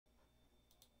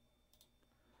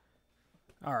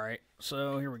Alright,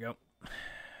 so here we go.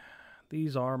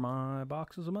 These are my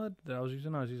boxes of mud that I was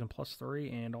using. I was using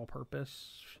 +3 and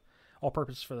all-purpose.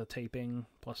 All-purpose for the taping,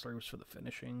 +3 was for the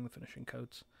finishing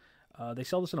coats. They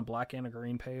sell this in a black and a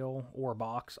green pail or a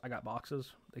box. I got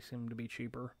boxes. They seem to be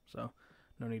cheaper, so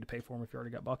no need to pay for them if you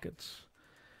already got buckets.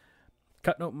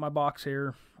 Cutting open my box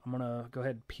here. I'm going to go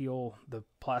ahead and peel the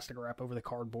plastic wrap over the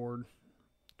cardboard.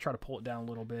 Try to pull it down a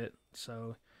little bit,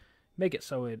 so make it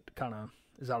so it kind of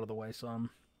is out of the way some.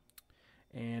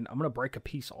 And I'm going to break a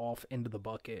piece off into the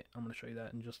bucket. I'm going to show you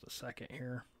that in just a second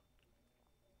here.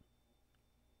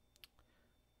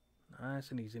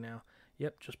 Nice and easy now.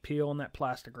 Yep, just peeling that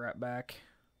plastic wrap back.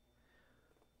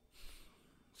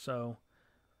 So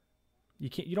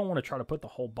you don't want to try to put the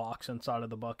whole box inside of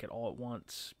the bucket all at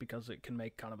once because it can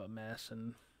make kind of a mess,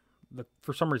 and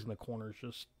for some reason the corners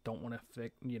just don't want to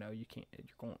fit. You know, you can't.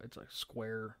 It's a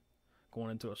square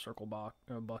going into a circle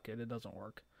bucket. It doesn't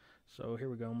work. So here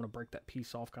we go. I'm going to break that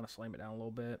piece off, kind of slam it down a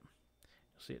little bit.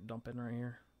 You'll see it dump in right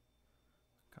here.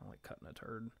 Kind of like cutting a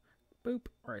turd. Boop.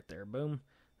 Right there. Boom.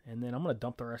 And then I'm going to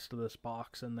dump the rest of this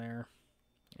box in there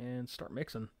and start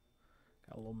mixing.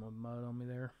 Got a little mud on me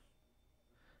there.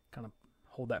 Kind of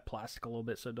hold that plastic a little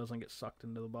bit so it doesn't get sucked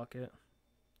into the bucket.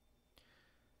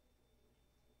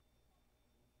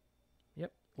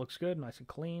 Yep. Looks good. Nice and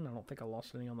clean. I don't think I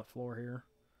lost any on the floor here,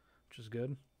 which is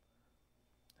good.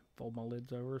 Fold my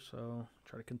lids over, so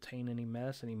try to contain any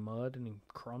mess, any mud, any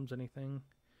crumbs, anything.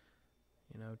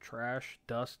 You know, trash,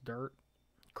 dust, dirt.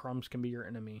 Crumbs can be your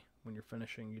enemy when you're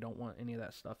finishing. You don't want any of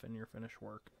that stuff in your finished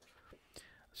work.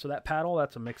 So that paddle,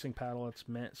 that's a mixing paddle. It's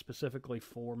meant specifically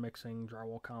for mixing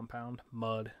drywall compound.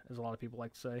 Mud, as a lot of people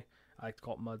like to say. I like to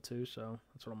call it mud too, so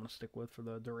that's what I'm going to stick with for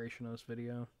the duration of this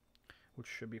video, which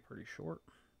should be pretty short.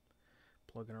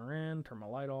 Plugging her in, turn my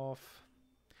light off.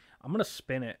 I'm going to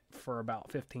spin it for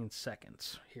about 15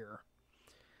 seconds here.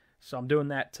 So I'm doing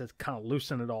that to kind of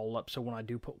loosen it all up, so when I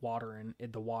do put water in,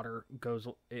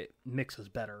 it mixes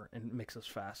better and mixes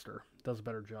faster. It does a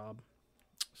better job.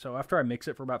 So after I mix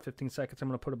it for about 15 seconds, I'm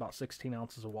going to put about 16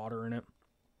 ounces of water in it.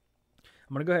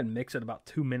 I'm going to go ahead and mix it about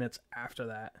 2 minutes after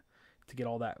that to get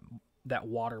all that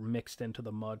water mixed into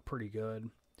the mud pretty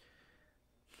good.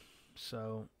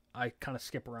 So I kind of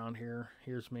skip around here.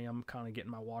 Here's me. I'm kind of getting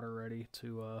my water ready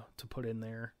to put in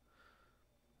there.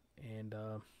 And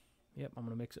yep, I'm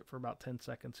going to mix it for about 10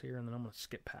 seconds here, and then I'm going to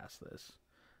skip past this.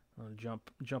 I'm going to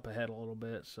jump ahead a little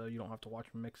bit so you don't have to watch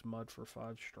me mix mud for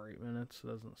 5 straight minutes. It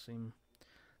doesn't seem...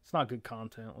 It's not good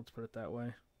content, let's put it that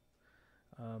way.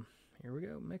 Here we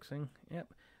go, mixing.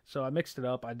 Yep. So I mixed it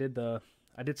up. I did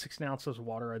 16 ounces of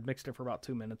water. I mixed it for about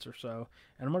 2 minutes or so.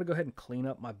 And I'm going to go ahead and clean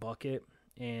up my bucket.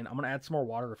 And I'm going to add some more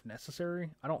water if necessary.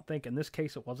 I don't think in this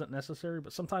case it wasn't necessary,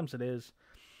 but sometimes it is.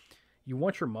 You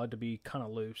want your mud to be kind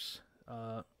of loose.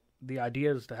 The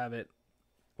idea is to have it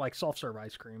like soft serve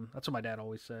ice cream. That's what my dad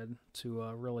always said, to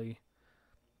really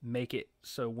make it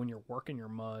so when you're working your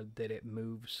mud that it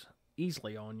moves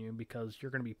easily on you, because you're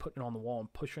going to be putting it on the wall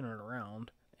and pushing it around,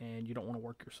 and you don't want to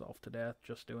work yourself to death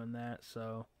just doing that.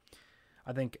 So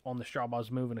I think on this job I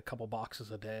was moving a couple boxes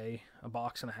a day, a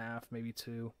box and a half, maybe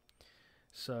 2.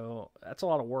 So that's a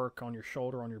lot of work on your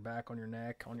shoulder, on your back, on your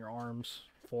neck, on your arms,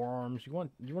 forearms. You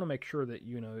want to make sure that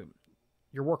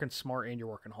you're working smart and you're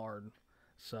working hard.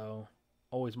 So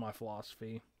always my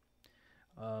philosophy.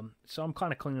 So I'm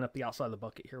kind of cleaning up the outside of the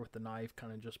bucket here with the knife,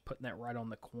 kind of just putting that right on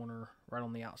the corner, right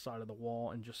on the outside of the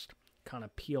wall, and just kind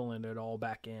of peeling it all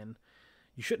back in.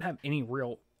 You shouldn't have any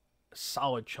real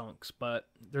solid chunks, but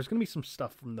there's going to be some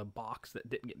stuff from the box that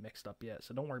didn't get mixed up yet,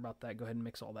 so don't worry about that. Go ahead and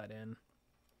mix all that in.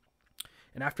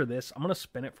 And after this, I'm going to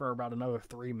spin it for about another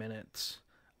 3 minutes.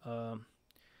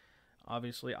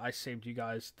 Obviously, I saved you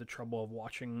guys the trouble of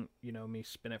watching, me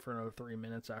spin it for another 3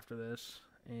 minutes after this.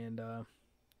 And,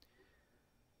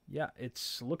 yeah, it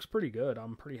looks pretty good.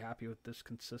 I'm pretty happy with this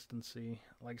consistency.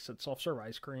 Like I said, soft serve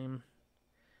ice cream,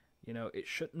 it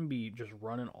shouldn't be just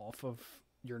running off of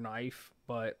your knife,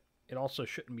 but it also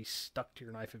shouldn't be stuck to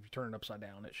your knife if you turn it upside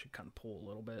down. It should kind of pull a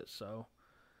little bit, so...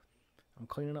 I'm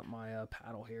cleaning up my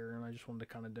paddle here, and I just wanted to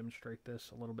kind of demonstrate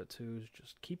this a little bit too.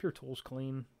 Just keep your tools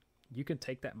clean. You can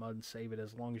take that mud and save it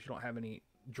as long as you don't have any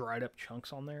dried up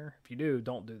chunks on there. If you do,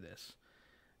 don't do this.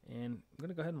 And I'm going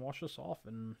to go ahead and wash this off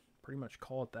and pretty much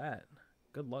call it that.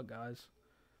 Good luck, guys.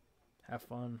 Have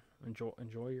fun.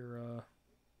 Enjoy your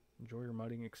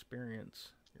mudding experience,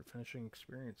 your finishing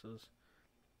experiences.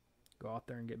 Go out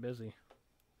there and get busy.